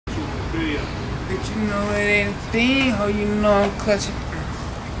Bitch, you know it ain't a thing, ho, you know I'm clutching.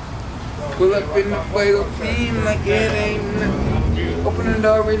 Pull up in the Faygo clean like it ain't nothing. Open the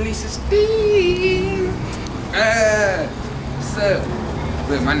door, release the steam. What's up?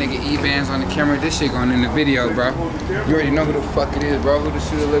 Look, my nigga E-Bands on the camera. This shit going in the video, bro. You already know who the fuck it is, bro.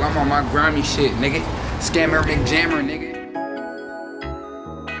 Whodashoota, look, I'm on my grimy shit, nigga. Scammer, McJammer, nigga.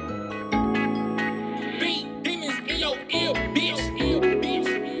 Demons in your ear, bitch.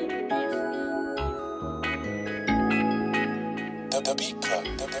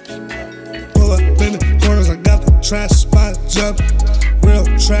 Pull up in the corners, I got the trash spot jumping. Real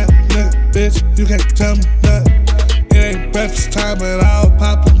trap nigga, bitch, you can't tell me nothing. It ain't breakfast time and I'll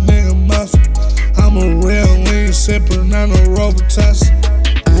pop a nigga muffin. I'm a real lean sipper, not no Whodashoota.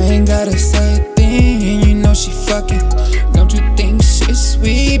 I ain't gotta say a thing, and you know she fucking. Don't you think shit's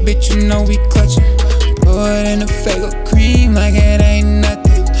sweet, bitch, you know we clutching. Pour it in the Faygo cream like it ain't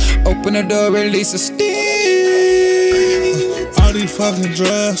nothing. Open the door, release the steam. All these fucking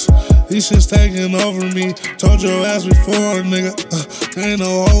drugs, these shit's taking over me. Told your ass before, nigga, there ain't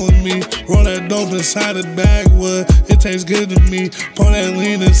no holding me. Roll that dope inside the backwood, it tastes good to me. Pour that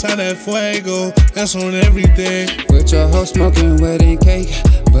lean inside that Faygo, that's on everything. With your hoe smoking wedding cake,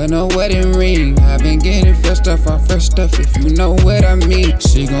 but no wedding ring. I've been getting fresh stuff on fresh stuff, if you know what I mean.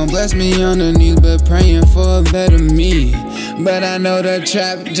 She gon' bless me on the knees, but praying for a better me. But I know the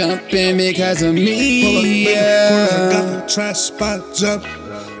trap jumping because of me. Pull up in the corners, I got the trash spot jumping.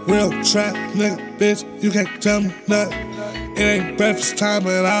 Real trap nigga, bitch, you can't tell me nothing. It ain't breakfast time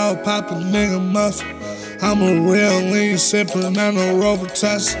and I'll pop a nigga muffin. I'm a real lean sipper, not no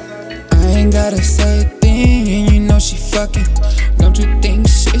Whodashoota. I ain't gotta say a thing, and you know she fucking. Don't you think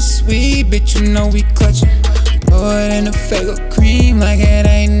shit's sweet, bitch, you know we clutching. Pour it in the Faygo cream like it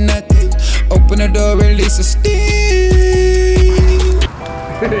ain't nothing. Open the door, release the steam.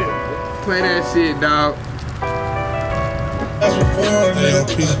 Play that shit, dog. That's before nigga,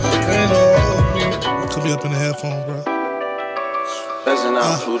 ain't no hold me. Could be up in the headphone, bro.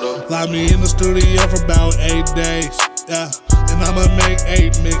 Lock me in the studio for about 8 days, yeah. And I'ma make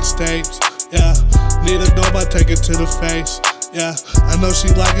 8 mixtapes, yeah. Need a dope, I take it to the face, yeah. I know she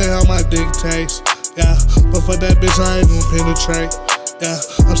like it how my dick tastes, yeah. But for that bitch I ain't gon' penetrate, yeah.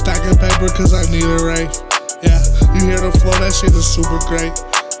 I'm stacking paper cause I need a rape, yeah. You hear the flow, that shit is super great,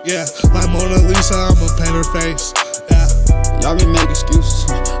 yeah. Like Mona Lisa, I'ma paint her face, yeah. Y'all be making excuses,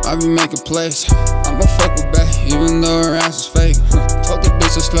 I be making plays. I'ma fuck with back, even though her ass is fake. Told the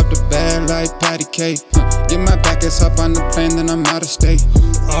bitch I slept a bad like patty cake. Get my back ass up on the plane, then I'm out of state.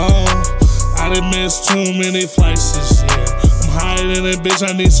 Oh, I done missed too many flights this year. I'm higher than a bitch,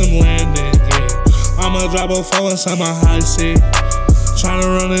 I need some landing, yeah. I'ma drop a fall inside my high seat.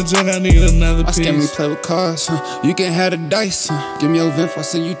 Tryna run a jig, I need another piece. I scam me play with cars, you can have the dice. Give me your vent, I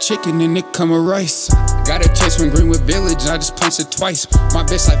send you chicken and it come with rice. Got a chase from Greenwood Village, I just punched it twice. My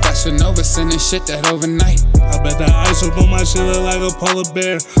bitch like Fashion Nova, sending shit that overnight. I bet that ice up on my shit look like a polar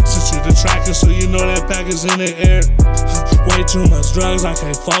bear. Since you the tracker, so you know that pack is in the air. Way too much drugs, I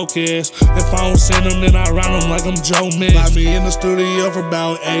can't focus. If I don't send them, then I round them like I'm Joe Mix. Lock me in the studio for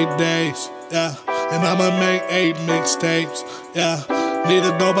about 8 days, yeah. And I'ma make 8 mixtapes, yeah. Need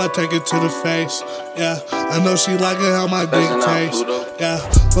a dope, I take it to the face, yeah. I know she like it how my dick tastes, yeah.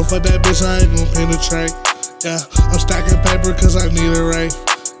 But for that bitch I ain't gon' penetrate, yeah. I'm stacking paper cause I need a rape,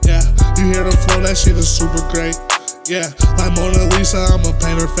 yeah. You hear the flow, that shit is super great, yeah. Like Mona Lisa, I'ma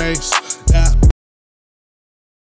paint her face, yeah.